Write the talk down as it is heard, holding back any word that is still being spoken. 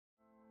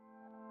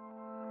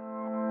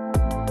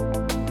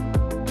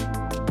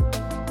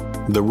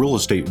The real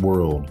estate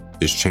world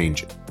is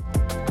changing.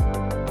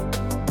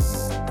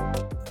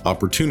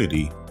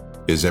 Opportunity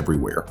is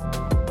everywhere.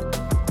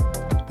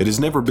 It has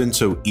never been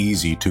so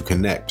easy to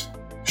connect,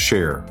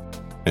 share,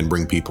 and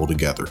bring people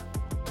together.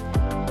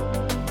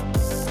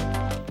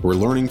 We're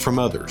learning from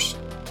others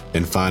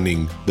and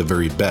finding the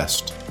very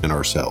best in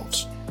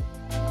ourselves.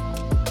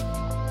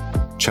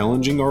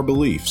 Challenging our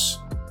beliefs,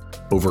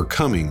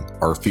 overcoming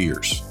our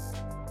fears,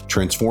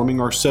 transforming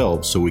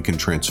ourselves so we can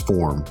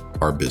transform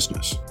our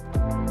business.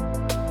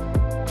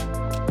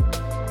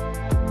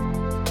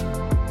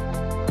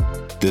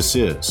 This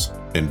is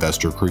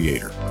Investor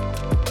Creator.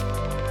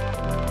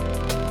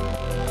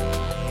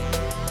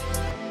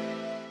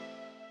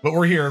 But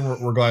we're here and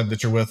we're glad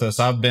that you're with us.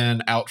 I've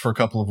been out for a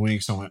couple of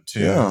weeks. I went to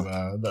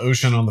the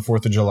ocean on the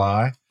 4th of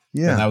July.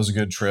 Yeah. And that was a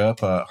good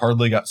trip.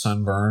 Hardly got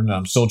sunburned.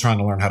 I'm still trying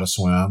to learn how to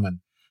swim and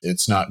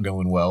it's not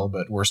going well,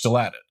 but we're still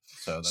at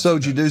it. So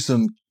did you do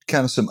some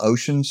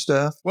ocean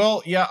stuff?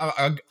 Well, yeah,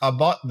 I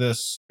bought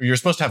this. You're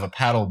supposed to have a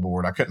paddle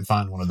board. I couldn't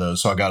find one of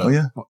those. So I got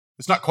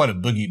it's not quite a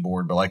boogie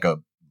board, but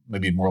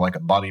maybe more like a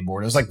body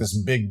board. It was like this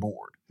big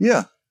board.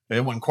 Yeah.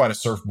 It wasn't quite a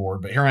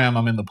surfboard, but here I am.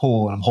 I'm in the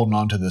pool and I'm holding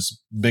on to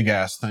this big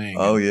ass thing.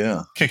 Oh,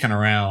 yeah. Kicking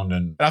around.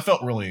 And I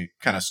felt really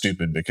kind of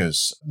stupid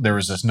because there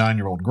was this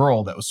 9-year-old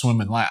girl that was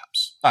swimming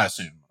laps, I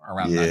assume,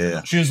 around 9 years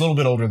old. She was a little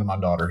bit older than my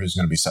daughter, who's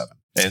going to be 7.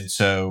 And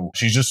so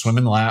she's just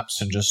swimming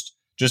laps and just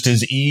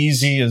as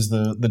easy as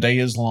the day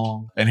is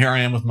long. And here I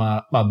am with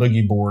my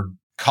boogie board,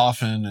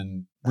 coughing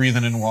and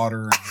breathing in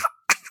water.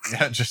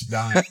 And, just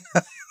dying.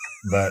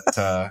 But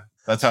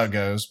that's how it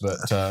goes.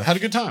 But had a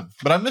good time.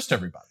 But I missed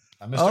everybody.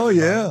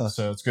 Yeah.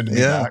 So it's good to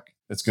be back.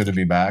 It's good to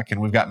be back. And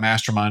we've got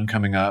Mastermind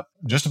coming up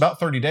just about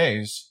 30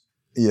 days.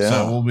 Yeah.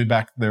 So we'll be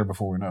back there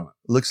before we know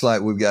it. Looks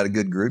like we've got a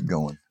good group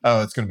going.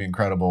 Oh, it's going to be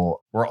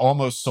incredible. We're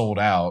almost sold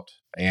out.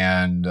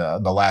 And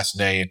the last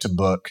day to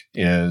book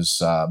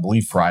is, I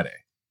believe, Friday.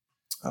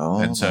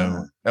 Oh, and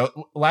so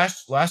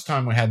last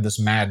time we had this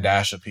mad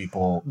dash of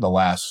people the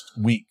last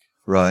week.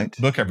 Right.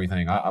 Book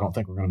everything. I don't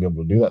think we're going to be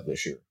able to do that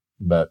this year,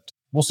 but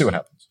we'll see what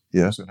happens.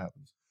 Yeah. We'll see what happens.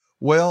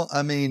 Well,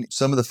 I mean,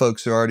 some of the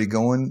folks who are already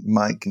going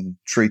might can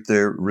treat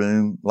their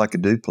room like a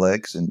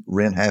duplex and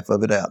rent half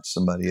of it out to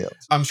somebody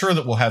else. I'm sure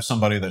that we'll have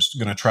somebody that's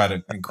going to try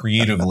to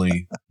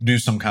creatively do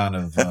some kind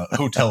of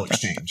hotel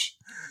exchange.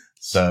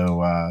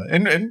 So,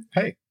 and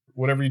hey,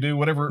 whatever you do,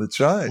 That's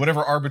right.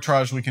 Whatever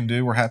arbitrage we can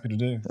do, we're happy to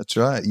do. That's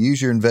right.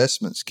 Use your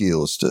investment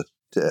skills to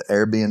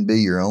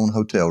Airbnb your own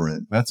hotel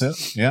room. That's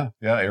it. Yeah.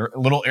 Yeah. A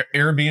little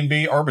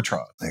Airbnb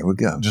arbitrage. There we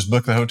go. Just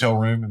book the hotel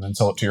room and then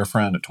sell it to your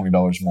friend at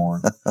 $20 more.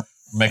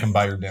 Make them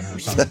buy your dinner or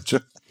something. That's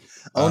right.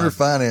 Owner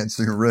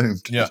financing a room.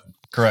 Yeah,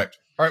 correct.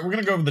 All right, we're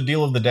going to go over the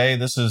deal of the day.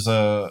 This is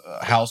a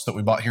house that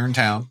we bought here in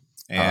town.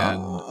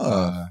 And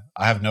I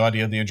have no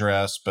idea the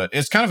address, but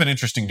it's kind of an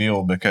interesting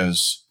deal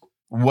because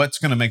what's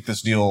going to make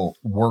this deal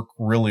work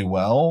really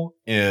well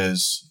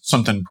is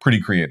something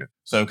pretty creative.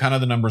 So kind of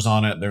the numbers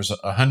on it, there's a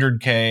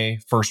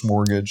 $100K first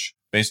mortgage,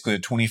 basically a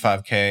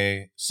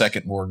 $25K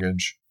second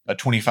mortgage, a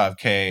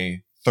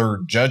 $25K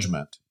third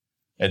judgment,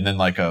 and then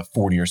like a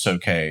 40 or so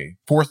K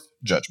fourth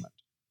judgment.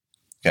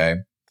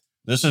 Okay.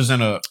 This is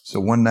so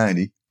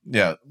 190.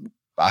 Yeah.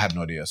 I have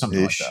no idea.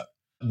 Something like that.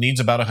 Needs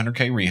about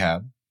 100K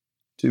rehab.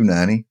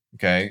 290.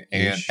 Okay.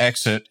 And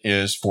exit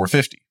is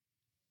 450.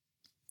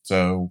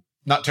 So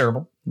not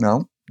terrible.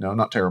 No,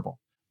 not terrible.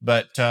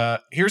 But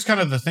here's kind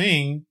of the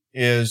thing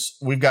is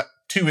we've got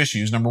 2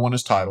 issues. Number one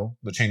is title.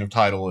 The chain of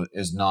title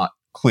is not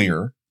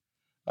clear.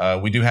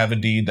 We do have a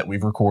deed that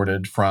we've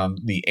recorded from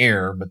the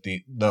heir, but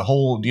the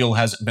whole deal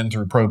hasn't been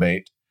through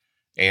probate,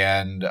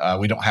 and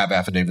we don't have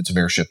affidavits of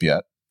heirship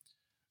yet.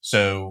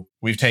 So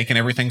we've taken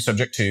everything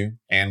subject to,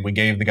 and we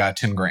gave the guy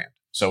 $10,000.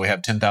 So we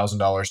have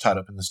 $10,000 tied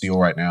up in this deal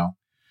right now.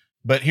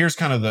 But here's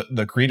kind of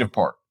the creative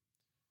part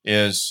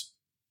is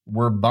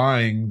we're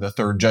buying the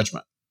third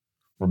judgment.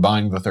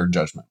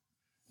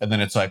 And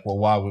then it's like, well,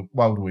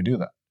 why would we do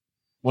that?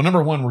 Well,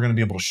 number one, we're going to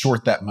be able to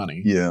short that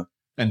money. Yeah.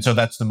 And so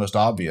that's the most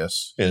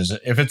obvious is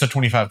if it's a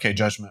 $25K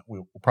judgment,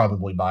 we'll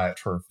probably buy it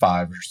for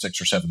 $5,000 or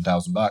 $6,000 or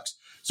 $7,000.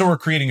 So we're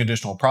creating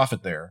additional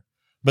profit there.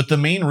 But the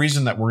main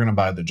reason that we're going to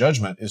buy the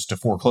judgment is to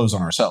foreclose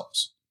on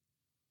ourselves.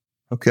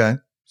 Okay.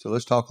 So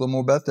let's talk a little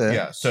more about that.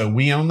 Yeah. So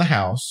we own the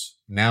house.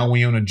 Now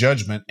we own a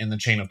judgment in the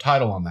chain of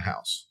title on the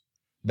house.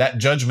 That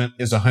judgment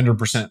is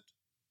 100%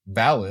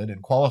 valid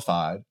and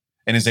qualified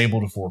and is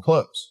able to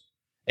foreclose.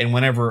 And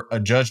whenever a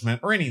judgment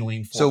or any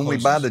lien forecloses. So when we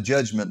buy the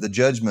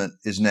judgment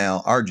is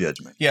now our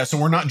judgment. Yeah. So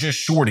we're not just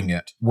shorting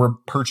it. We're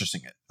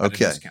purchasing it at a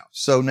discount.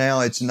 So now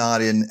it's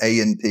not in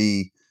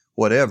A&P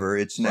whatever.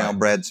 It's now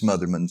Brad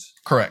Smotherman's.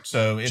 Correct.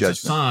 So it's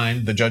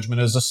assigned. The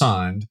judgment is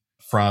assigned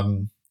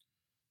from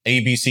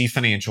ABC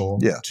Financial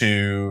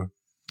to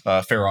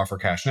Fair Offer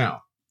Cash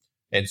Now.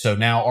 And so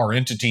now our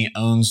entity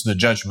owns the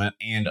judgment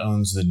and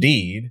owns the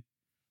deed,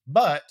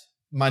 but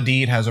my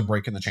deed has a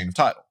break in the chain of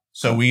title.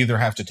 So we either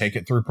have to take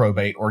it through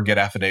probate or get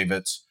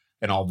affidavits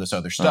and all this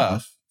other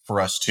stuff for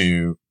us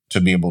to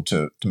be able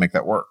to make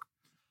that work.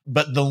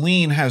 But the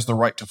lien has the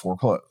right to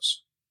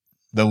foreclose.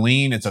 The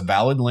lien, it's a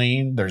valid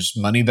lien. There's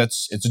money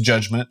it's a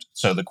judgment.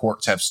 So the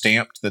courts have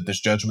stamped that this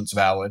judgment's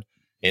valid.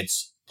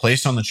 It's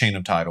placed on the chain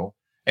of title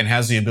and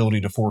has the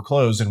ability to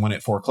foreclose. And when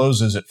it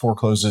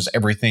forecloses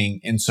everything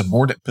in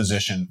subordinate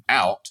position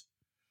out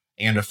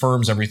and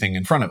affirms everything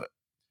in front of it.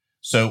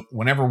 So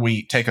whenever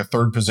we take a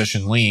third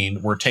position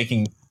lien, we're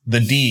taking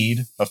the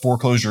deed, a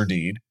foreclosure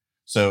deed,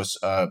 so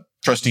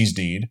trustee's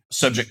deed,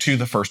 subject to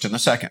the first and the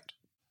second.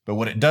 But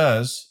what it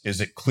does is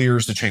it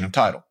clears the chain of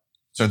title.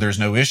 So there's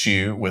no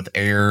issue with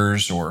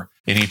heirs or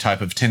any type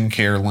of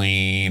 10-care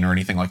lien or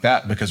anything like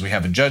that because we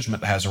have a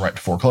judgment that has a right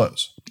to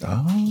foreclose.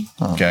 Oh.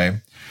 Okay.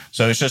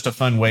 So it's just a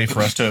fun way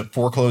for us to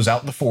foreclose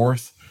out the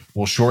fourth.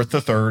 We'll short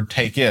the third,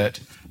 take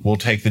it. We'll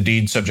take the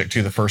deed subject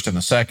to the first and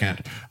the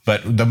second.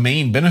 But the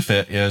main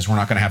benefit is we're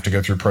not going to have to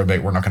go through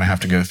probate. We're not going to have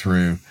to go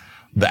through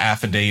the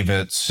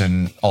affidavits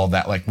and all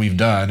that like we've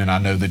done. And I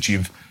know that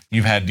you've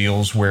had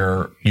deals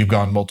where you've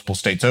gone multiple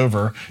states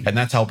over, and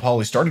that's how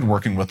Paulie started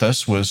working with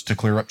us, was to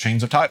clear up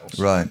chains of titles.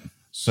 Right.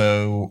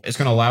 So it's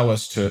going to allow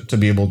us to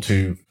be able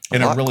to,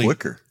 in a really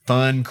quicker,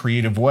 fun,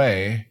 creative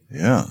way,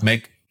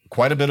 make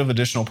quite a bit of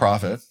additional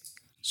profit.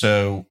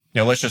 So,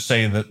 let's just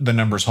say that the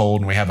numbers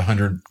hold and we have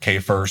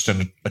 100K first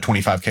and a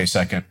 25K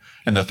second,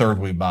 and the third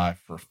we buy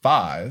for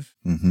 $5.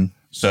 Mm-hmm.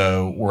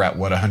 So we're at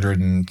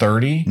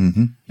 130,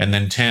 and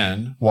then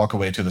 10 walk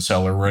away to the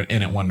seller. We're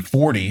in at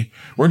 140.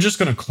 We're just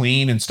going to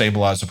clean and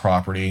stabilize the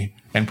property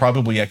and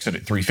probably exit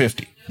at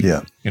 350.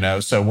 Yeah.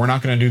 So we're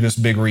not going to do this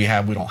big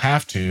rehab. We don't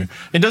have to.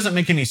 It doesn't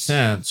make any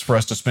sense for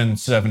us to spend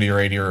 70 or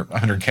 80 or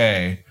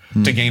 100K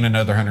to gain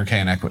another 100K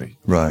in equity.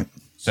 Right.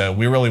 So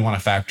we really want a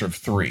factor of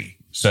 3.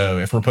 So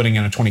if we're putting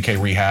in a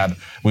 20K rehab,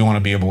 we want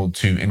to be able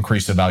to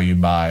increase the value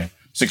by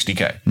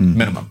 60K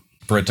minimum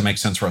for it to make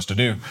sense for us to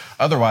do.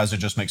 Otherwise, it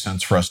just makes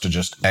sense for us to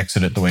just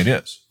exit it the way it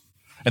is.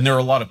 And there are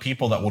a lot of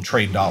people that will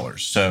trade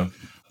dollars. So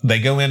they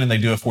go in and they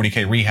do a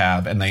 40K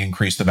rehab and they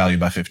increase the value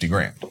by 50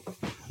 grand.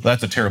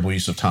 That's a terrible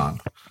use of time.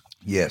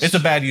 Yes. It's a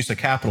bad use of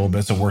capital, but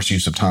it's a worse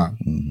use of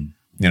time.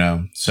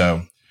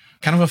 So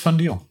kind of a fun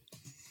deal.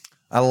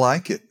 I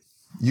like it.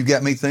 You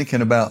got me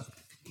thinking about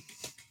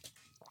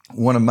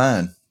one of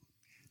mine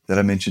that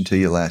I mentioned to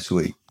you last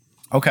week.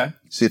 Okay.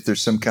 See if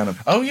there's some kind of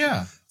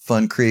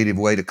fun, creative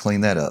way to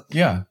clean that up.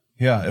 Yeah.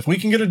 Yeah. If we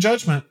can get a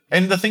judgment.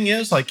 And the thing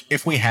is, like,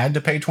 if we had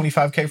to pay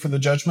 $25K for the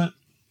judgment,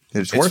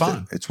 it's worth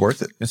fine. It's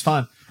worth it. It's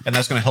fine. And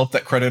that's going to help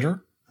that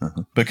creditor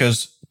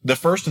because the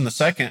first and the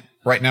second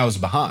right now is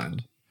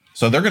behind.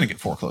 So they're going to get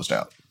foreclosed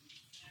out.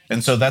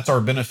 And so that's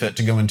our benefit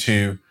to go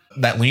into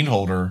that lien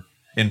holder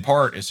in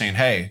part is saying,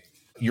 hey,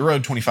 you're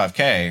owed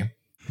 $25K.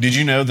 Did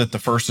you know that the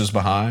first is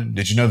behind?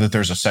 Did you know that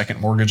there's a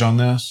second mortgage on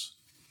this?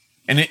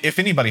 And if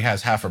anybody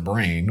has half a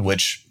brain,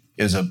 which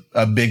is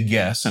a big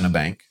guess in a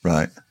bank.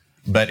 Right.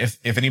 But if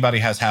anybody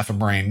has half a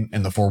brain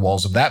in the four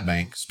walls of that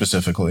bank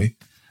specifically,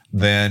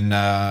 then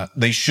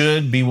they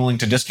should be willing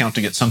to discount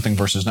to get something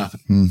versus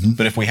nothing.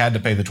 But if we had to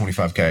pay the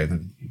 $25K,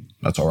 then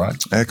that's all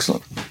right.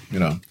 Excellent.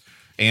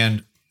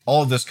 And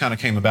all of this kind of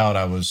came about.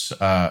 I was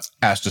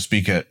asked to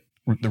speak at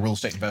the Real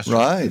Estate Investors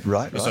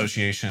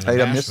Association.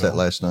 Hey, I missed that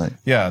last night.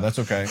 Yeah, that's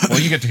okay. Well,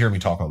 you get to hear me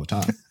talk all the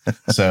time.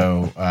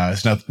 So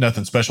it's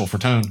nothing special for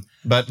tone.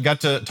 But got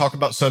to talk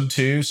about Sub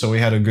 2. So we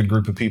had a good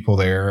group of people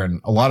there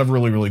and a lot of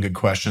really, really good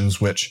questions,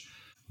 which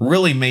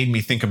really made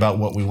me think about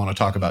what we want to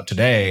talk about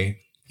today.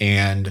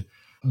 And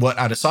what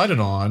I decided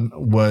on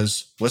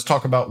was, let's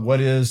talk about what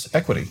is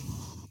equity.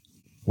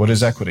 What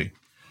is equity?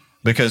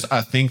 Because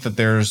I think that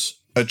there's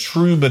a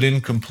true but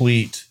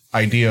incomplete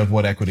idea of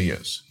what equity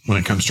is when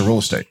it comes to real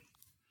estate.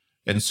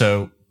 And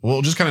so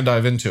we'll just kind of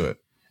dive into it.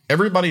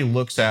 Everybody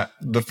looks at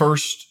the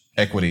first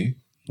equity,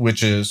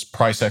 which is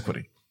price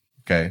equity.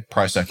 Okay.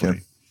 Price equity.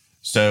 Yep.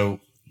 So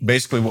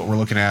basically what we're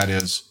looking at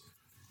is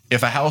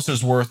if a house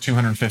is worth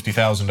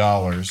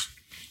 $250,000,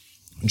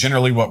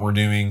 generally what we're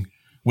doing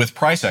with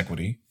price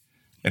equity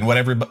and what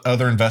every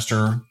other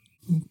investor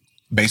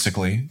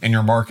basically in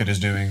your market is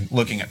doing,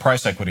 looking at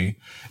price equity,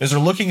 is they're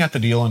looking at the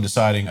deal and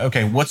deciding,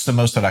 okay, what's the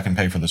most that I can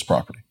pay for this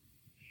property?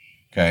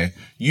 Okay.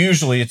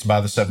 Usually it's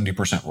by the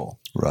 70% rule.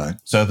 Right.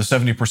 So the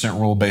 70%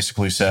 rule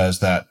basically says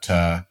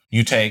that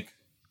you take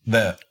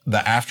the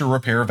after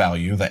repair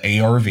value,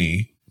 the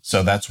ARV.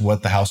 So that's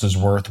what the house is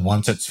worth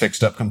once it's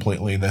fixed up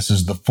completely. This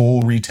is the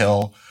full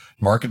retail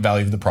market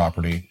value of the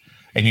property.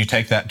 And you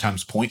take that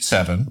times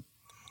 0.7.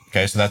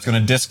 Okay. So that's going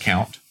to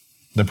discount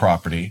the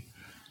property.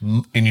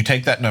 And you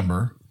take that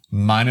number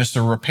minus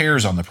the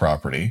repairs on the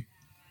property.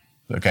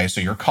 Okay.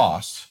 So your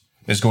cost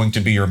is going to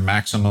be your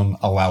maximum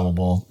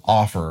allowable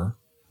offer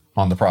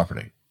on the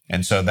property.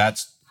 And so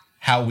that's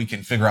how we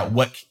can figure out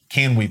what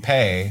can we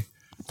pay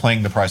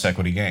playing the price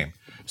equity game.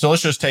 So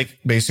let's just take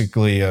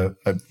basically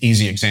an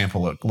easy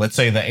example. Let's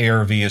say the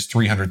ARV is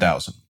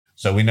 $300,000.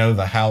 So we know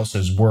the house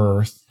is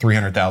worth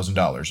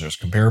 $300,000. There's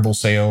comparable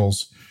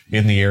sales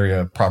in the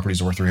area.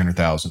 Properties are worth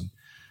 $300,000.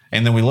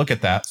 And then we look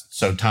at that.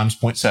 So times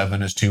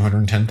 0.7 is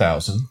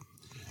 $210,000.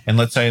 And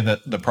let's say that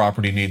the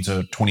property needs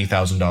a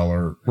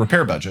 $20,000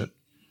 repair budget.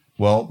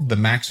 Well, the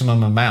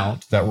maximum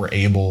amount that we're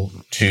able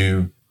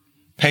to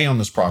pay on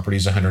this property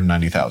is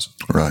 $190,000.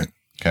 Right.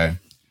 Okay.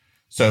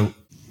 So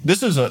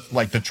this is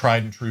like the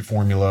tried and true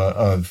formula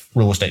of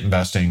real estate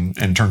investing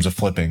in terms of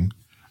flipping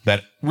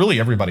that really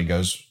everybody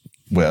goes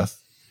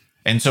with.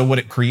 And so what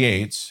it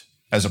creates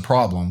as a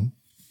problem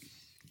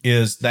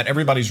is that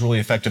everybody's really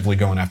effectively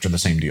going after the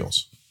same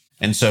deals.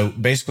 And so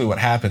basically what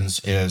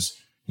happens is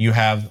you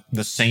have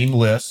the same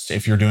lists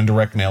if you're doing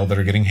direct mail that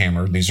are getting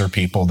hammered. These are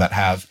people that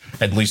have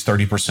at least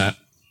 30%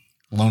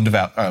 loan to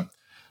value,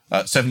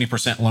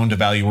 70% loan to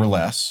value or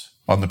less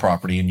on the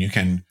property.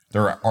 And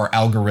there are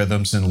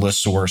algorithms in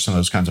ListSource and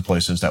those kinds of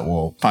places that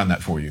will find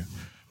that for you.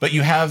 But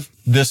you have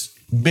this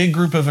big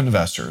group of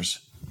investors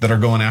that are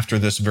going after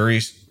this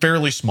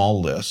fairly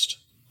small list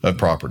of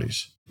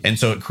properties. And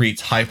so it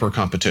creates hyper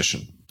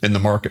competition in the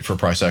market for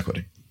price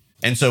equity.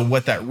 And so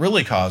what that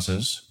really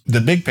causes,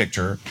 the big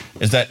picture,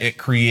 is that it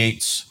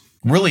creates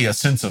really a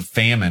sense of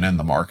famine in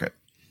the market.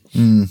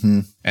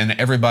 Mm-hmm. And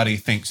everybody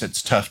thinks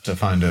it's tough to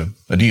find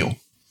a deal.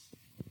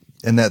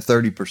 And that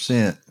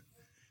 30%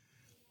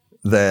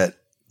 that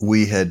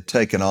we had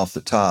taken off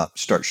the top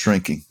starts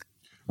shrinking.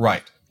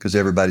 Right. Because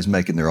everybody's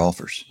making their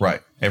offers.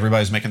 Right.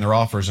 Everybody's making their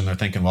offers and they're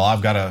thinking, well,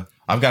 I've got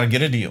to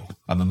get a deal.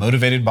 I'm a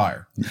motivated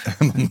buyer.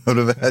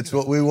 That's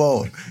what we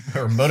want.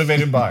 Or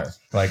motivated buyer.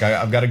 Like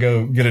I've got to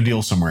go get a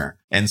deal somewhere.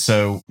 And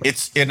so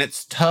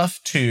it's tough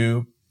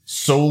to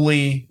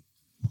solely,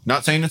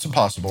 not saying it's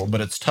impossible,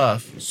 but it's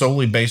tough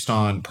solely based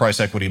on price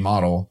equity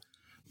model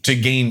to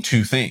gain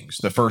two things.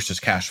 The first is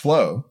cash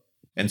flow.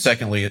 And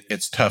secondly,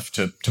 it's tough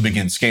to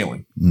begin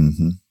scaling.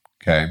 Mm-hmm.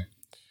 Okay.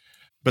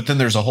 But then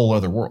there's a whole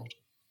other world.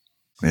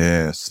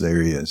 Yes,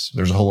 there he is.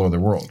 There's a whole other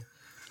world.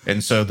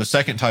 And so the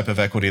second type of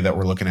equity that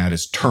we're looking at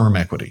is term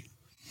equity.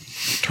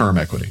 Term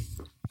equity.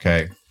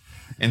 Okay.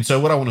 And so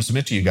what I want to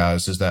submit to you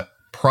guys is that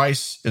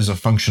price is a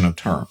function of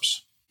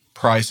terms.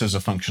 Price is a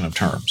function of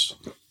terms.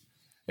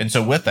 And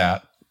so with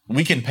that,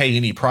 we can pay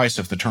any price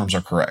if the terms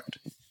are correct.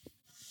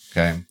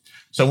 Okay.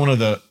 So one of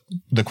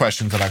the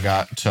questions that I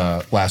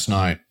got last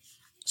night,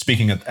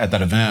 speaking at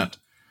that event,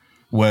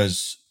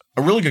 was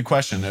a really good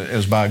question. It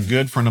was by a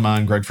good friend of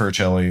mine, Greg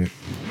Furicelli.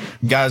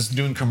 Guys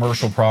doing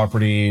commercial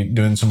property,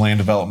 doing some land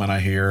development, I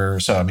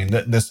hear. So, I mean,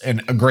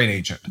 and a great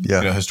agent,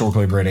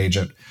 historically a great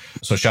agent.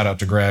 So shout out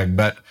to Greg.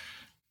 But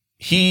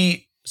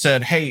he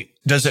said, hey,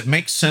 does it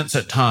make sense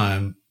at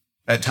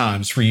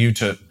times for you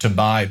to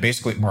buy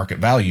basically at market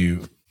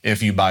value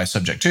if you buy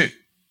subject to?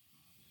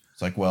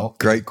 It's like, well,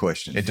 great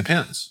question. It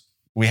depends.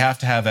 We have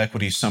to have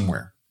equity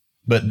somewhere.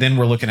 But then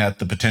we're looking at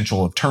the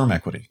potential of term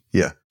equity.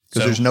 Yeah.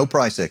 Because there's no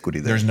price equity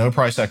there. There's no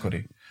price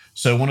equity.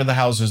 So one of the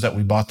houses that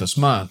we bought this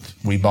month,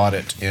 we bought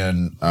it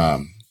in,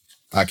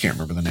 I can't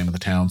remember the name of the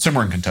town,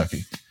 somewhere in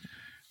Kentucky.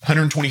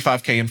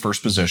 $125K in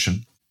first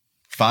position,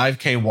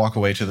 $5K walk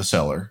away to the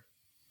seller.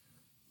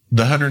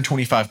 The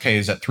 $125K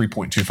is at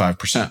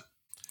 3.25%.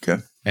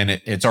 Okay. And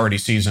it's already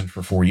seasoned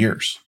for 4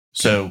 years.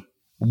 So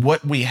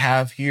what we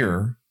have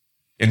here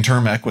in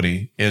term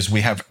equity is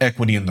we have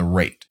equity in the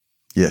rate.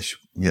 Yes,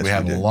 we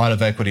have a lot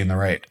of equity in the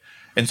rate.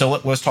 And so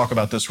let's talk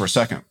about this for a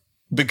second.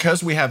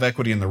 Because we have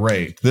equity in the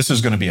rate, this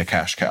is going to be a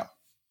cash cow,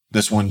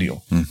 this one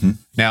deal. Mm-hmm.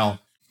 Now,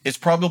 it's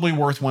probably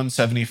worth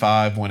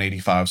 $175,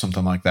 $185,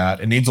 something like that.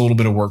 It needs a little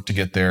bit of work to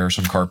get there,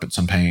 some carpet,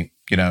 some paint,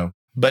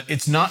 but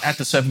it's not at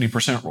the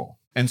 70% rule.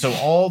 And so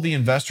all the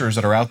investors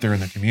that are out there in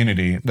the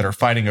community that are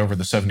fighting over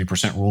the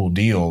 70% rule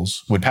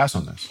deals would pass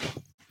on this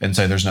and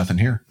say, there's nothing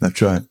here.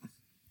 That's right.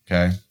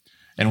 Okay.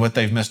 And what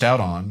they've missed out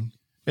on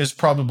is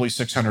probably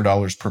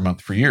 $600 per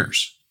month for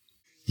years.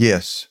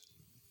 Yes.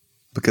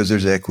 Because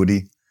there's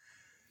equity.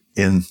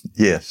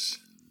 There's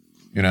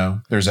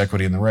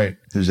equity in the rate.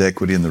 There's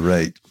equity in the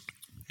rate.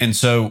 And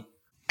so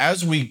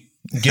as we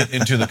get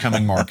into the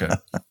coming market,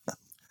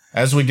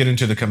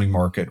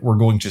 we're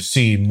going to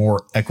see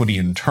more equity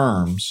in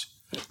terms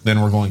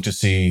than we're going to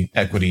see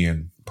equity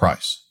in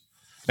price.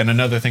 And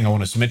another thing I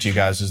want to submit to you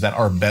guys is that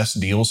our best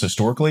deals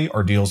historically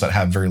are deals that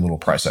have very little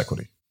price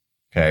equity.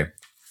 Okay.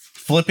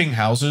 Flipping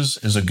houses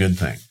is a good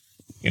thing.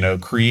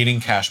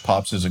 Creating cash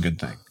pops is a good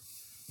thing,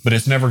 but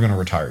it's never going to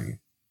retire you.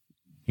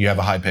 You have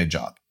a high paid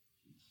job.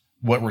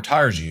 What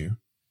retires you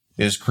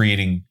is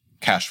creating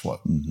cash flow.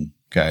 Mm-hmm.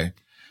 Okay.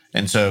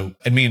 And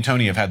me and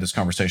Tony have had this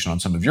conversation on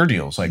some of your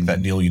deals, like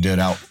that deal you did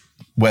out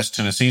West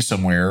Tennessee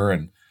somewhere.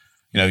 And,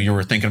 you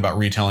were thinking about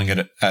retailing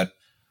it at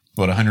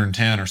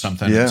 110 or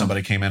something. Yeah. And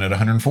somebody came in at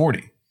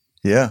 140.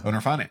 Yeah.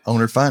 Owner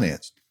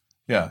financed.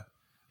 Yeah.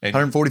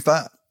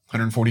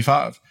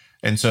 145.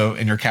 And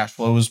your cash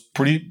flow was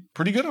pretty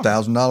good.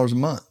 $1,000 a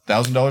month.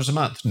 $1,000 a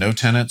month. No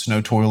tenants, no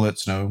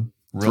toilets, no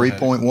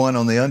 3.1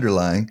 on the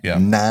underlying. Yeah.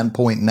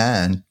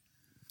 9.9.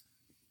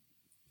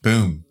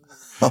 Boom.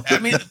 I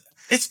mean,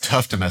 it's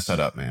tough to mess that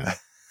up, man.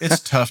 It's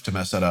tough to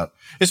mess that up.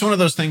 It's one of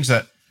those things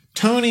that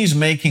Tony's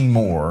making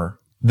more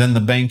than the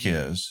bank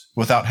is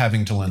without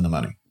having to lend the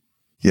money.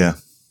 Yeah.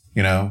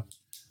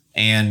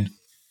 And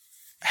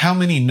how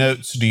many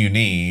notes do you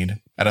need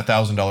at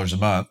 $1,000 a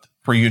month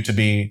for you to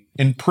be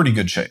in pretty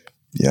good shape?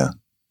 Yeah.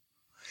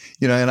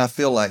 And I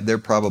feel like they're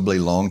probably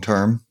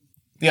long-term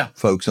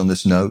folks on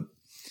this note.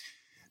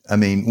 I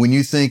mean, when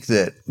you think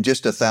that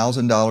just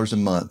 $1,000 a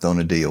month on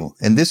a deal,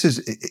 and this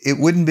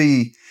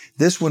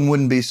one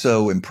wouldn't be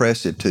so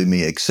impressive to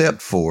me,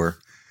 except for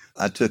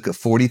I took a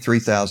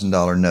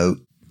 $43,000 note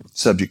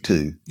subject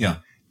to,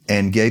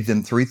 and gave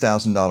them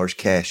 $3,000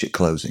 cash at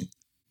closing.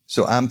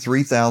 So I'm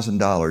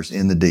 $3,000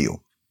 in the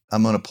deal.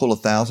 I'm going to pull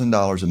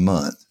 $1,000 a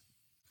month.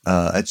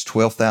 That's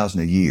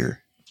 $12,000 a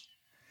year.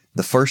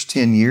 The first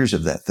 10 years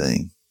of that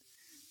thing,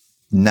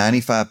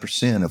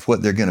 95% of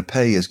what they're going to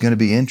pay is going to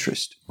be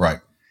interest. Right.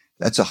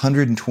 That's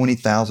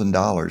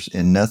 $120,000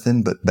 in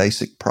nothing but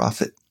basic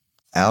profit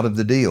out of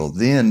the deal.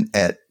 Then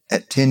at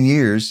 10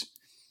 years,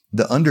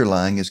 the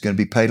underlying is going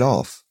to be paid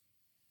off.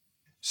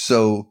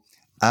 So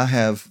I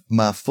have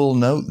my full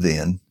note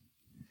then.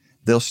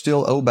 They'll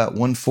still owe about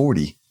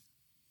 $140,000.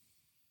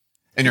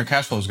 And your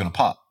cash flow is going to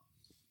pop.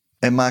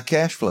 And my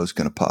cash flow is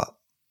going to pop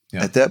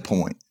at that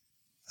point.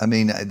 I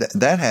mean,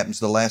 that happens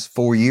the last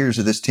 4 years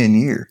of this 10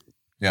 year.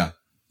 Yeah.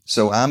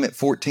 So I'm at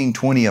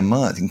 $1,420 a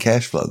month in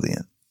cash flow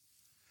then.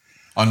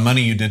 On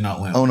money you did not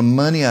lend. On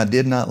money I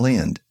did not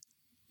lend.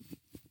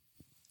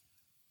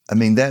 I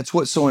mean, that's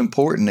what's so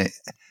important.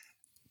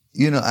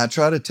 You know, I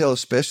try to tell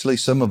especially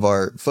some of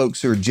our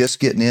folks who are just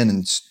getting in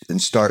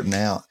and starting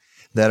out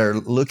that are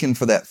looking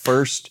for that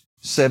first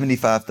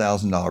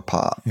 $75,000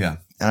 pop. Yeah.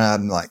 And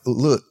I'm like,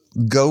 look,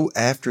 go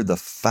after the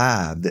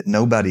 5 that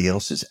nobody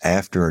else is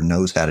after or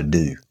knows how to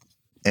do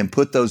and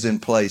put those in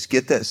place.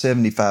 Get that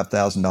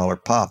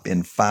 $75,000 pop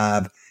in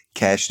 5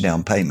 cash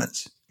down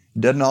payments.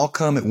 It doesn't all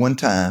come at one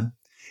time.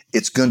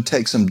 It's going to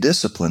take some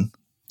discipline.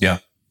 Yeah.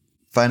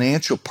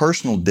 Financial,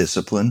 personal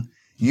discipline.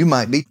 You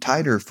might be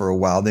tighter for a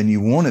while than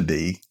you want to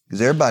be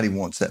because everybody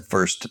wants that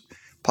first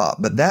pop.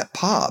 But that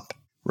pop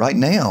right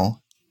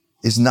now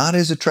is not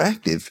as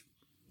attractive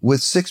with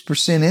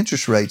 6%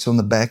 interest rates on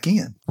the back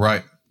end.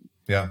 Right.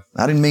 Yeah.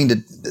 I didn't mean to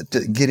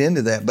get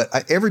into that, but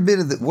every bit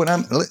of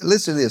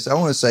listen to this. I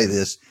want to say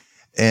this.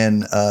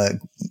 And,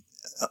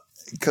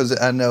 cause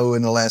I know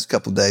in the last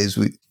couple of days,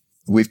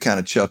 we've kind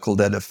of chuckled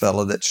at a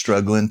fellow that's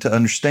struggling to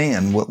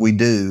understand what we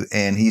do.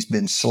 And he's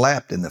been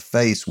slapped in the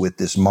face with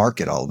this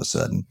market all of a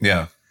sudden.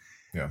 Yeah.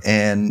 Yeah.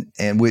 And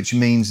which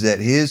means that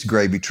his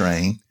gravy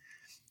train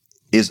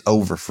is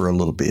over for a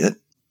little bit.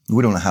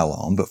 We don't know how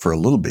long, but for a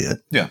little bit.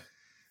 Yeah.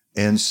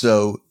 And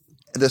so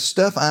the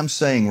stuff I'm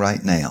saying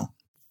right now,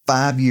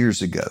 5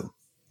 years ago,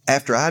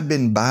 after I'd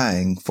been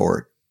buying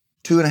for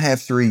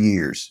 2.5, 3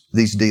 years,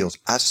 these deals,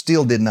 I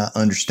still did not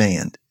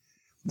understand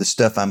the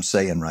stuff I'm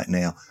saying right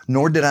now,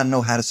 nor did I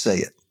know how to say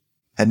it.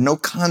 Had no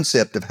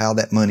concept of how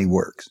that money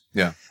works.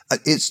 Yeah.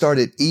 It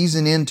started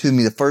easing into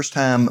me the first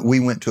time we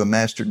went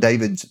to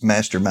David's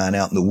mastermind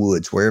out in the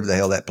woods, wherever the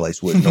hell that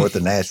place was, north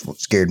of Nashville.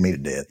 Scared me to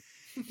death.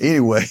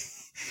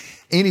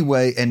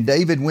 Anyway, and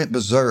David went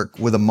berserk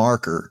with a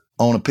marker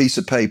on a piece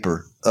of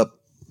paper up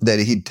that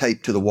he'd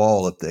taped to the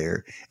wall up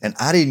there. And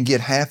I didn't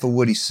get half of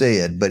what he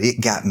said, but it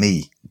got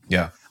me.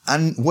 Yeah.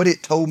 What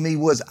it told me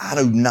was, I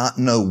do not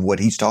know what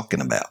he's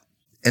talking about.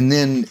 And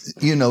then,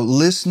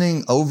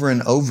 listening over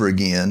and over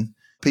again,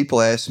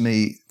 people ask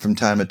me from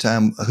time to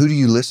time, who do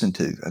you listen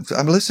to?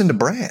 I'm listening to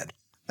Brad.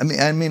 I've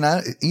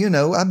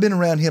been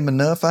around him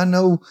enough. I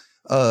know,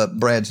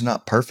 Brad's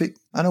not perfect.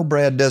 I know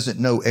Brad doesn't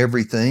know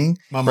everything.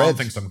 My mom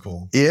thinks I'm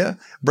cool. Yeah.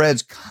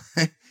 Brad's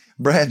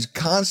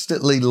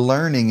constantly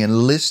learning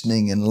and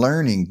listening and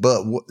learning,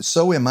 but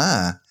so am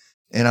I.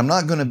 And I'm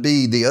not going to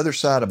be the other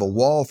side of a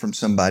wall from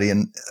somebody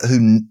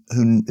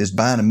who is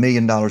buying $1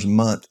 million a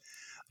month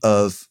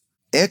of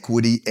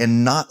equity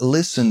and not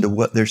listen to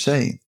what they're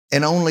saying.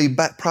 And only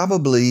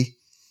probably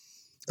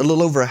a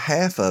little over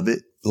half of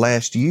it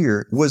last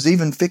year was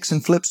even fix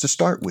and flips to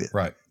start with.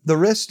 Right. The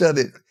rest of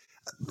it,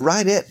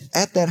 right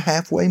at that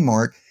halfway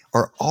mark,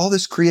 are all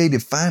this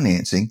creative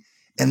financing.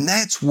 And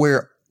that's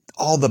where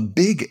all the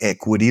big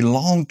equity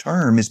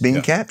long-term is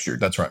being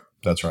captured. That's right.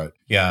 That's right.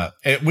 Yeah.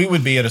 We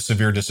would be at a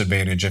severe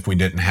disadvantage if we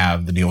didn't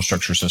have the deal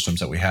structure systems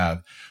that we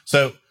have.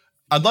 So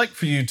I'd like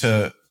for you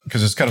to,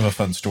 because it's kind of a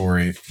fun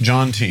story.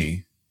 John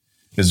T.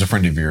 is a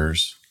friend of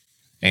yours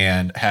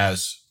and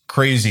has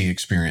crazy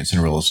experience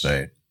in real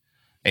estate.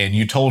 And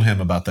you told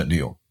him about that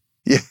deal.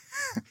 Yeah.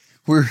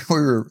 We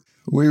were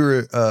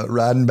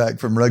riding back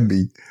from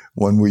rugby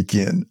one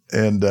weekend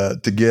and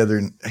together,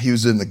 and he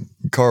was in the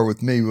car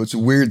with me. What's a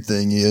weird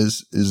thing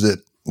is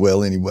that,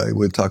 well, anyway,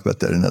 we'll talk about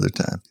that another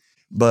time.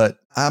 But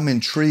I'm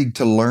intrigued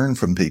to learn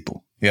from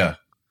people. Yeah.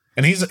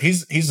 And he's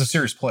a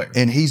serious player.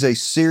 And he's a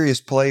serious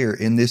player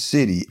in this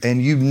city.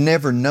 And you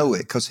never know it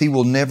because he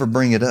will never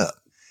bring it up.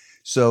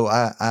 So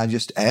I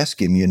just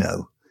ask him,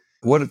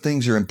 what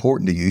things are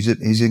important to you?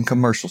 He's in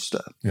commercial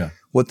stuff. Yeah.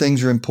 What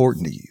things are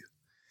important to you?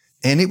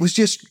 And it was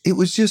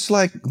just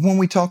like when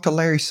we talked to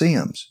Larry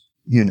Sims,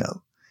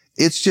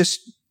 it's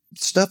just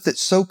stuff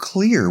that's so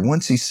clear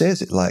once he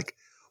says it, like,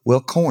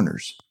 well,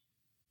 corners.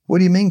 What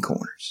do you mean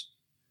corners?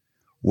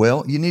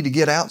 Well, you need to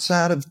get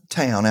outside of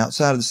town,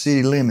 outside of the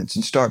city limits,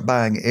 and start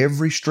buying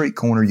every street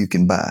corner you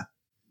can buy.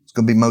 It's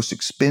going to be most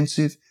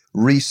expensive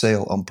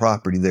resale on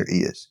property there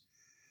is.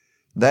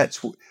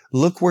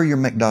 Look where your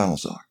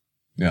McDonald's are.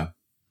 Yeah.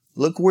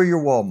 Look where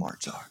your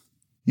Walmarts are.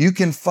 You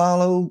can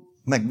follow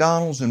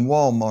McDonald's and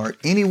Walmart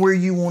anywhere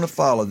you want to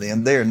follow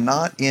them. They're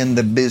not in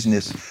the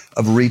business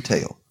of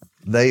retail.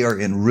 They are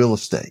in real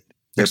estate.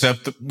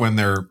 Except when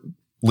they're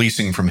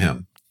leasing from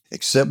him.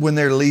 Except when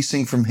they're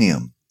leasing from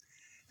him.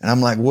 And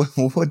I'm like,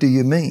 what do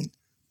you mean?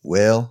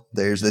 Well,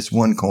 there's this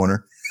one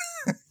corner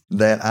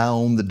that I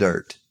own the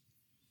dirt.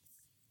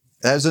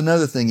 That's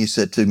another thing he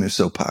said to me was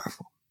so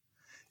powerful.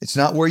 It's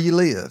not where you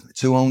live.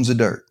 It's who owns the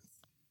dirt.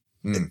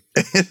 Mm.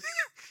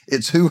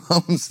 It's who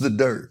owns the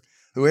dirt.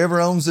 Whoever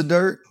owns the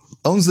dirt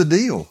owns the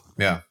deal.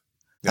 Yeah.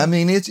 I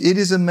mean, it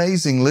is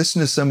amazing.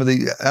 Listen to some of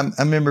the,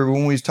 I remember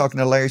when we was talking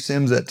to Larry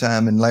Sims that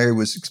time, and Larry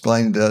was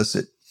explaining to us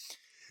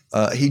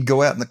that he'd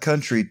go out in the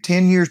country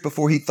 10 years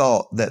before he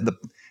thought that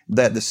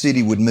the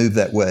city would move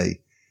that way.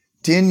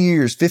 10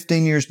 years,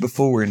 15 years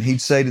before, and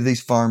he'd say to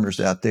these farmers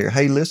out there,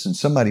 hey, listen,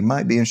 somebody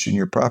might be interested in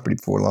your property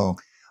before long,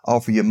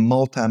 offer you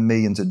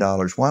multi-millions of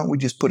dollars. Why don't we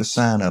just put a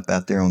sign up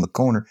out there on the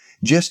corner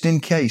just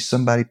in case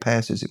somebody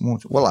passes it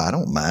once? Well, I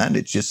don't mind.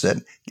 It's just that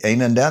ain't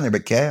nothing down there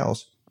but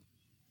cows.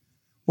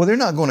 Well, they're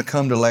not going to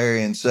come to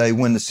Larry and say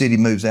when the city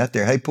moves out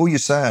there, hey, pull your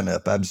sign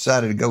up. I've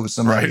decided to go with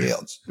somebody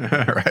else.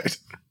 Right.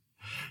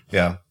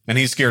 Yeah. And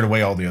he scared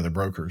away all the other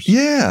brokers.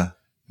 Yeah.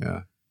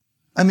 Yeah.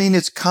 I mean,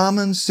 it's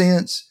common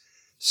sense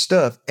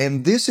stuff.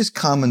 And this is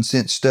common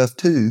sense stuff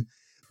too.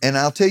 And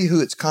I'll tell you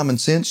who it's common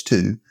sense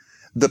to.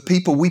 The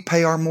people we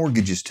pay our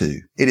mortgages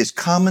to. It is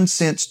common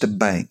sense to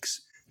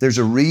banks. There's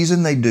a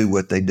reason they do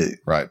what they do.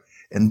 Right.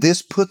 And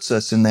this puts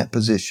us in that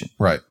position.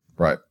 Right.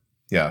 Right.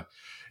 Yeah.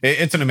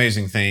 It's an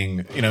amazing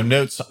thing. You know,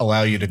 notes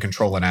allow you to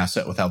control an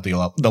asset without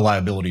the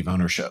liability of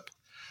ownership.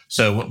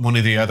 So one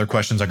of the other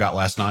questions I got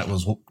last night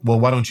was, well,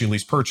 why don't you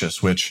lease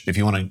purchase? Which, if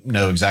you want to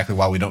know exactly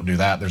why we don't do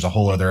that, there's a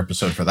whole other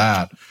episode for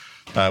that,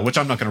 which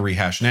I'm not going to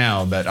rehash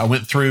now. But I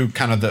went through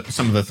kind of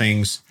some of the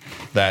things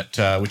that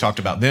we talked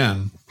about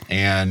then.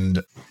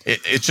 And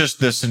it's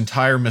just this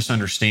entire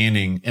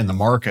misunderstanding in the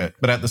market.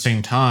 But at the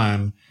same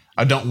time,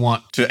 I don't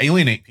want to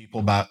alienate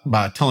people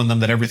by telling them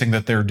that everything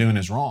that they're doing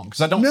is wrong,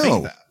 because I don't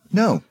think that.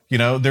 No. You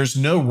know, there's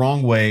no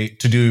wrong way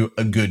to do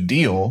a good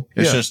deal.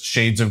 It's just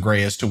shades of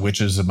gray as to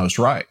which is the most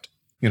right,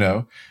 you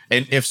know?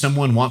 And if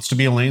someone wants to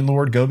be a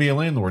landlord, go be a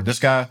landlord.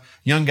 This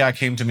young guy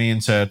came to me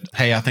and said,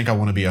 hey, I think I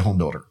want to be a home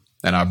builder.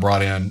 And I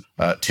brought in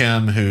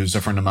Tim, who's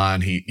a friend of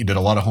mine. He did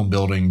a lot of home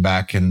building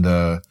back in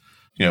the,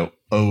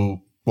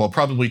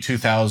 probably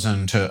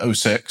 2000 to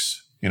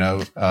 06,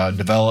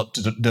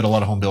 developed, did a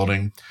lot of home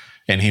building.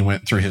 And he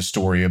went through his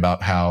story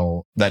about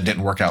how that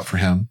didn't work out for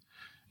him.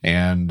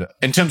 And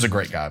Tim's a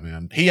great guy,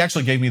 man. He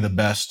actually gave me the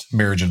best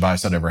marriage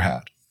advice I'd ever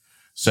had.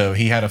 So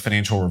he had a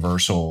financial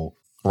reversal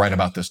right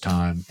about this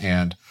time.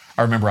 And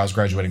I remember I was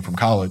graduating from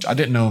college. I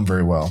didn't know him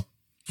very well,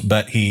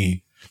 but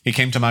he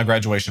came to my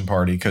graduation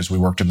party because we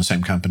worked in the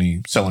same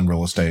company selling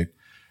real estate.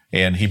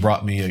 And he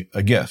brought me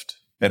a gift.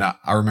 And I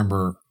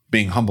remember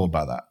being humbled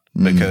by that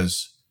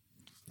because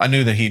I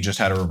knew that he just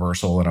had a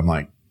reversal. And I'm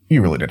like,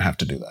 you really didn't have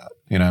to do that,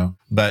 you know?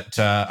 But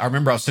I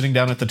remember I was sitting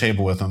down at the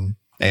table with him.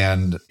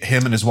 And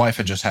him and his wife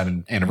had just had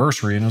an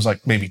anniversary, and it was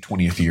like maybe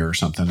 20th year or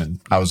something.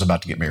 And I was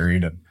about to get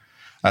married. And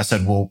I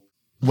said, well,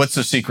 what's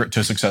the secret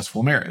to a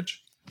successful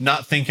marriage?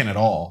 Not thinking at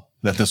all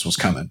that this was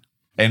coming.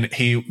 And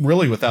he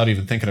really, without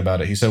even thinking about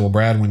it, he said, well,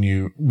 Brad, when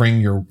you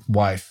bring your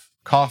wife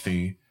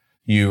coffee,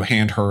 you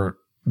hand her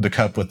the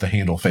cup with the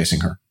handle facing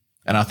her.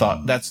 And I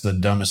thought, that's the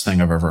dumbest thing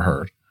I've ever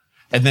heard.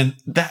 And then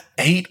that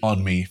ate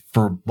on me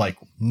for like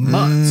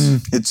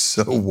months. It's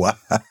so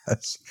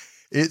wise.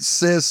 It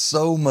says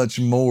so much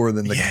more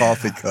than the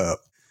coffee cup.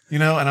 You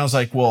know, and I was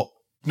like, well,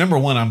 number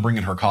one, I'm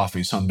bringing her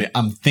coffee. So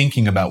I'm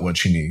thinking about what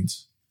she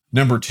needs.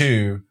 Number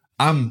two,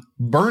 I'm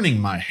burning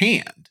my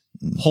hand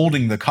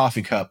holding the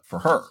coffee cup for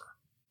her.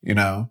 You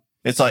know,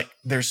 it's like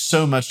there's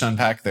so much to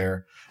unpack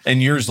there.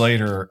 And years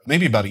later,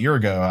 maybe about a year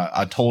ago,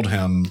 I told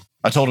him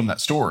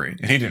that story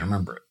and he didn't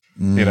remember it,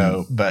 you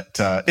know, but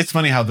it's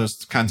funny how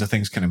those kinds of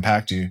things can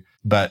impact you.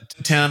 But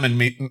Tim and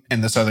me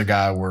and this other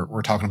guy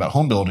were talking about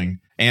home building.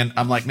 And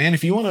I'm like, man,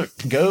 if you want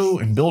to go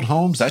and build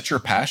homes, that's your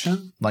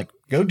passion. Like,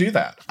 go do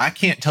that. I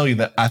can't tell you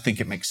that I think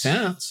it makes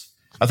sense.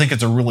 I think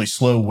it's a really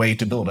slow way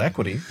to build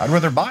equity. I'd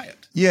rather buy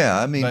it. Yeah.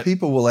 I mean,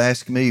 people will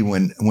ask me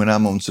when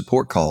I'm on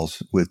support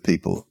calls with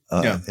people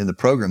in the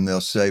program, they'll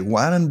say,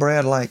 why doesn't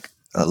Brad like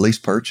lease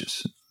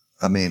purchase?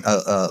 I mean,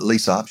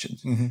 lease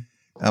options. Mm-hmm.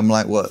 I'm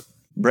like, well,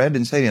 Brad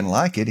didn't say he didn't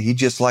like it. He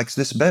just likes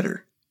this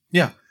better.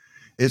 Yeah.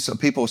 It's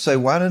people say,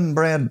 why doesn't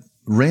Brad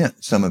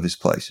rent some of his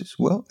places?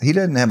 Well, he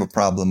doesn't have a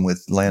problem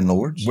with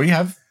landlords. We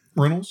have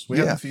rentals. We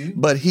have a few.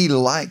 But he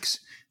likes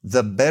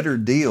the better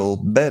deal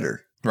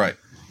better. Right.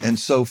 And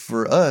so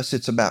for us,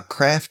 it's about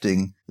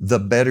crafting the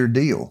better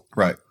deal.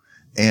 Right.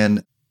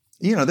 And,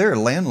 you know, there are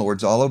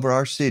landlords all over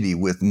our city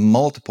with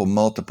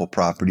multiple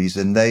properties,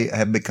 and they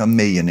have become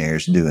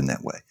millionaires doing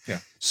that way. Yeah.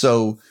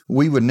 So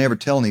we would never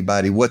tell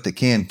anybody what they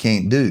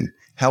can't do.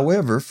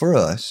 However, for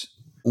us,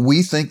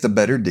 we think the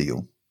better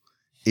deal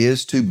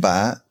is to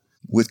buy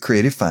with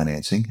creative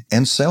financing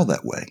and sell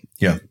that way.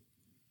 Yeah.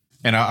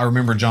 And I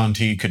remember John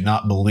T. could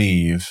not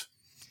believe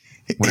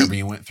whenever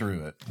you went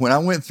through it. When I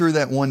went through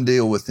that one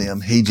deal with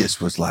him, he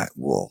just was like,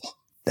 well,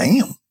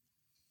 damn.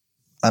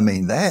 I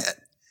mean,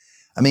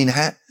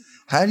 how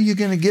are you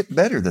going to get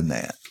better than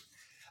that?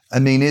 I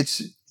mean,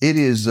 it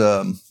is,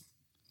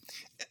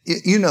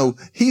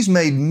 he's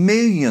made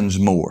millions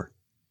more.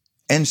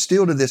 And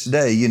still to this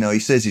day, he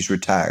says he's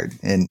retired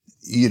and,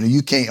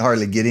 you can't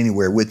hardly get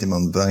anywhere with him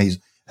on the phone. He's,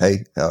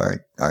 hey, all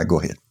right, go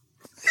ahead.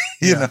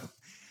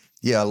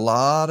 Yeah, a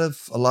lot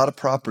of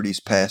properties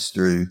pass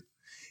through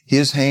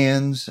his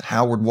hands,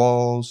 Howard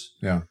Walls.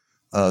 Yeah.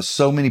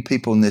 So many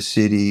people in this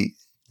city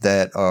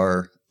that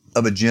are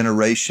of a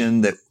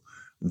generation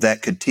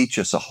that could teach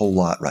us a whole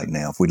lot right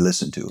now if we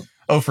listen to them.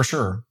 Oh, for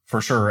sure. For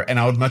sure. And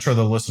I would much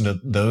rather listen to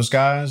those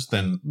guys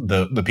than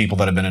the people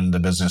that have been in the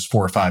business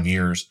 4 or 5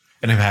 years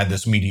and have had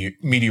this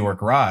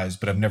meteoric rise,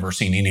 but have never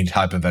seen any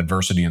type of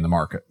adversity in the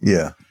market.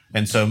 Yeah.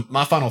 And so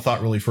my final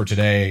thought really for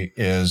today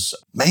is,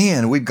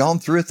 man, we've gone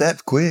through it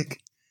that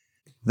quick.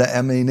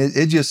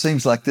 It just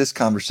seems like this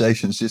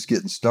conversation's just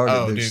getting started.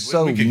 Oh, There's dude,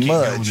 so we could keep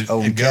much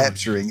going on and going.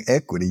 capturing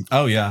equity.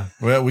 Oh yeah.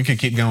 Well, we could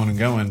keep going and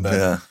going, but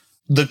Yeah.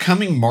 the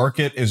coming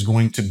market is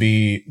going to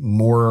be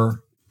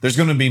there's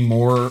going to be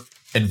more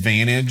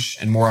advantage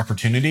and more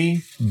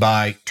opportunity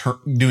by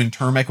doing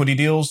term equity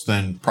deals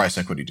than price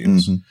equity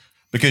deals. Mm-hmm.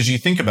 Because you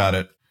think about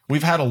it,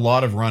 we've had a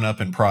lot of run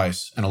up in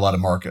price in a lot of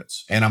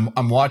markets. And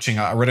I'm watching,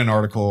 I read an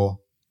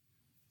article,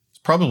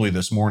 probably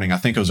this morning, I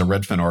think it was a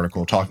Redfin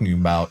article talking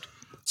about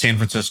San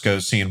Francisco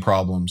seeing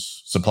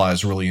problems, supply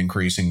is really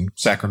increasing,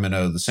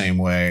 Sacramento the same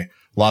way,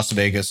 Las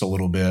Vegas a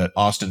little bit,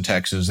 Austin,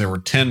 Texas. There were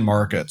 10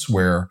 markets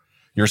where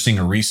you're seeing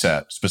a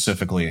reset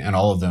specifically, and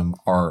all of them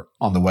are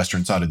on the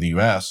western side of the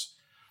US.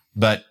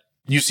 But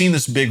you've seen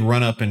this big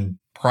run up in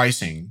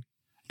pricing.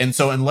 And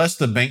so unless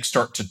the banks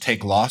start to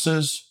take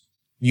losses,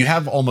 you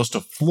have almost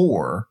a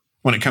floor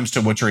when it comes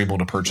to what you're able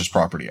to purchase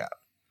property at.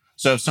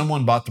 So if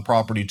someone bought the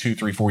property 2,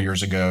 3, 4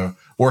 years ago,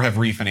 or have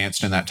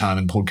refinanced in that time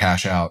and pulled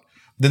cash out,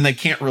 then they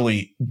can't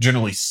really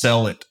generally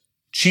sell it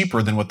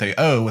cheaper than what they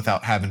owe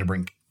without having to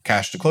bring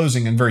cash to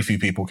closing. And very few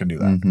people can do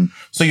that. Mm-hmm.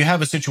 So you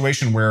have a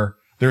situation where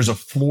there's a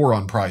floor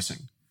on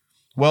pricing.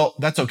 Well,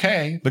 that's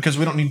okay because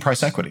we don't need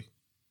price equity.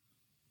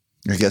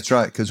 That's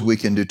right, because we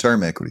can do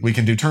term equity. We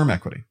can do term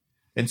equity.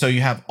 And so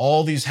you have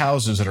all these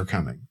houses that are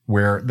coming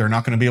where they're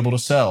not going to be able to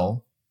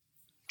sell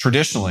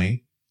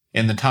traditionally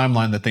in the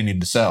timeline that they need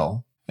to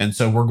sell. And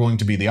so we're going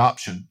to be the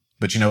option.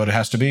 But you know what it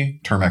has to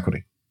be? Term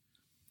equity.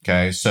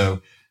 Okay.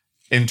 So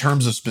in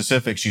terms of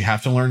specifics, you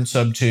have to learn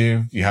sub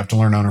 2. You have to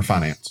learn owner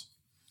finance.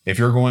 If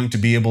you're going to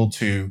be able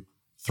to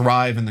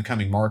thrive in the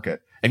coming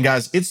market. And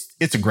guys,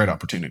 it's a great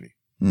opportunity.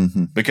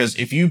 Mm-hmm. Because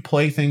if you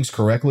play things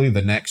correctly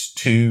the next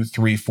 2,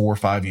 3, 4,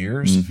 5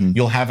 years, Mm-hmm.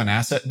 you'll have an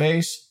asset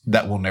base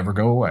that will never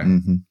go away.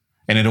 Mm-hmm.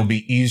 And it'll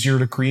be easier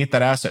to create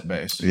that asset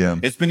base. Yeah.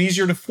 It's been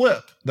easier to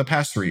flip the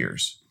past 3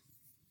 years.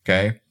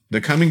 Okay. The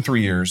coming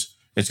 3 years,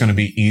 it's going to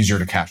be easier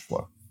to cash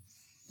flow.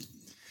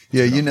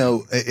 Yeah.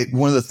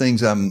 One of the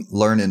things I'm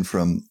learning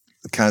from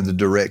kind of the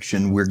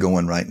direction we're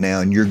going right now,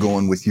 and you're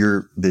going with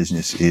your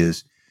business,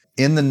 is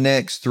in the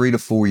next 3 to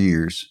 4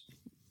 years,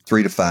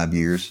 3 to 5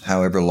 years,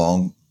 however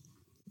long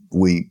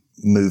we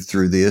move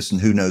through this,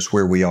 and who knows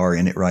where we are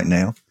in it right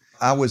now.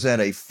 I was at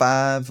a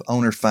 5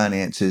 owner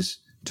finances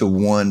to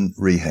 1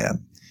 rehab.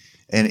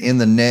 And in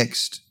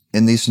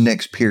this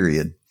next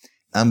period,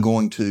 I'm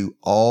going to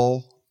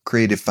all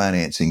creative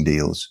financing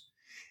deals.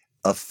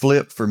 A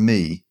flip for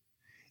me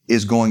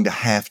is going to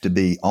have to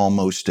be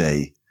almost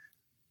a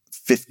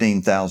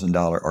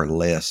 $15,000 or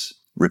less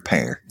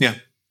repair. Yeah.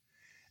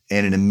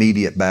 And an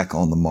immediate back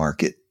on the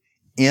market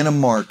in a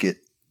market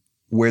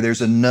where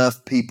there's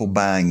enough people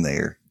buying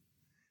there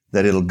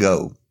that it'll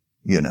go,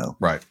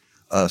 Right.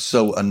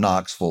 So a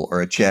Knoxville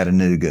or a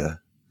Chattanooga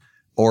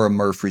or a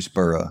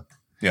Murfreesboro.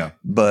 Yeah.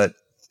 But,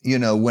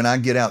 when I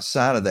get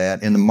outside of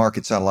that in the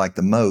markets I like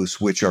the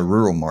most, which are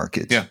rural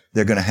markets, Yeah.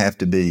 they're going to have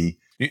to be,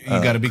 You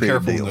got to be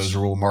creative careful in deals. those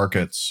rural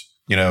markets.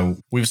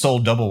 We've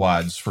sold double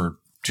wides for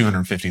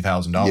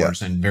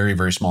 $250,000 in very,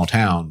 very small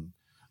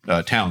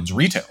towns,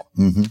 retail.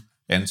 Mm-hmm.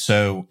 And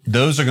so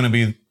those are going to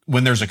be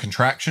when there's a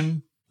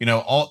contraction,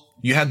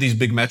 you had these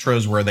big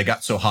metros where they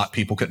got so hot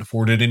people couldn't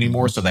afford it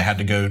anymore. So they had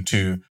to go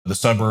to the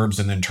suburbs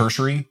and then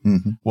tertiary.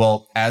 Mm-hmm.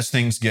 Well, as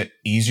things get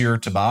easier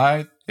to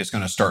buy, it's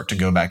going to start to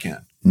go back in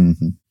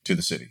Mm-hmm. to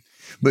the city.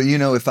 But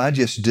if I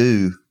just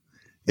do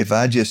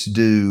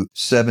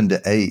 7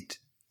 to 8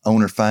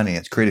 owner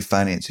finance, creative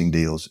financing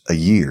deals a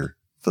year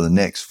for the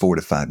next 4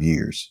 to 5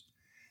 years,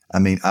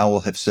 I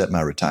will have set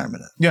my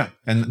retirement up. Yeah.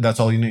 And that's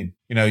all you need.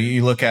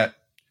 You look at,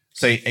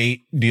 say,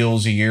 8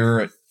 deals a year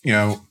at,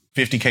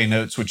 $50K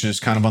notes, which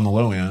is kind of on the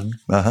low end.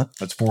 Uh-huh.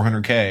 That's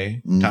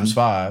 $400K times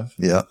 5.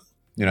 Yeah.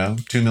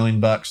 $2 million.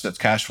 That's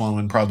cash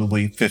flowing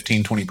probably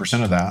 15,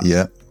 20% of that.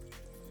 Yeah.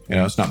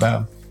 It's not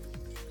bad.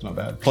 It's not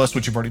bad. Plus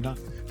what you've already done.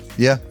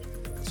 Yeah.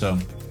 So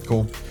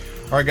cool.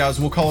 All right, guys,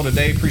 we'll call it a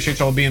day. Appreciate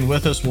y'all being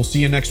with us. We'll see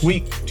you next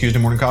week. Tuesday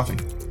Morning Coffee.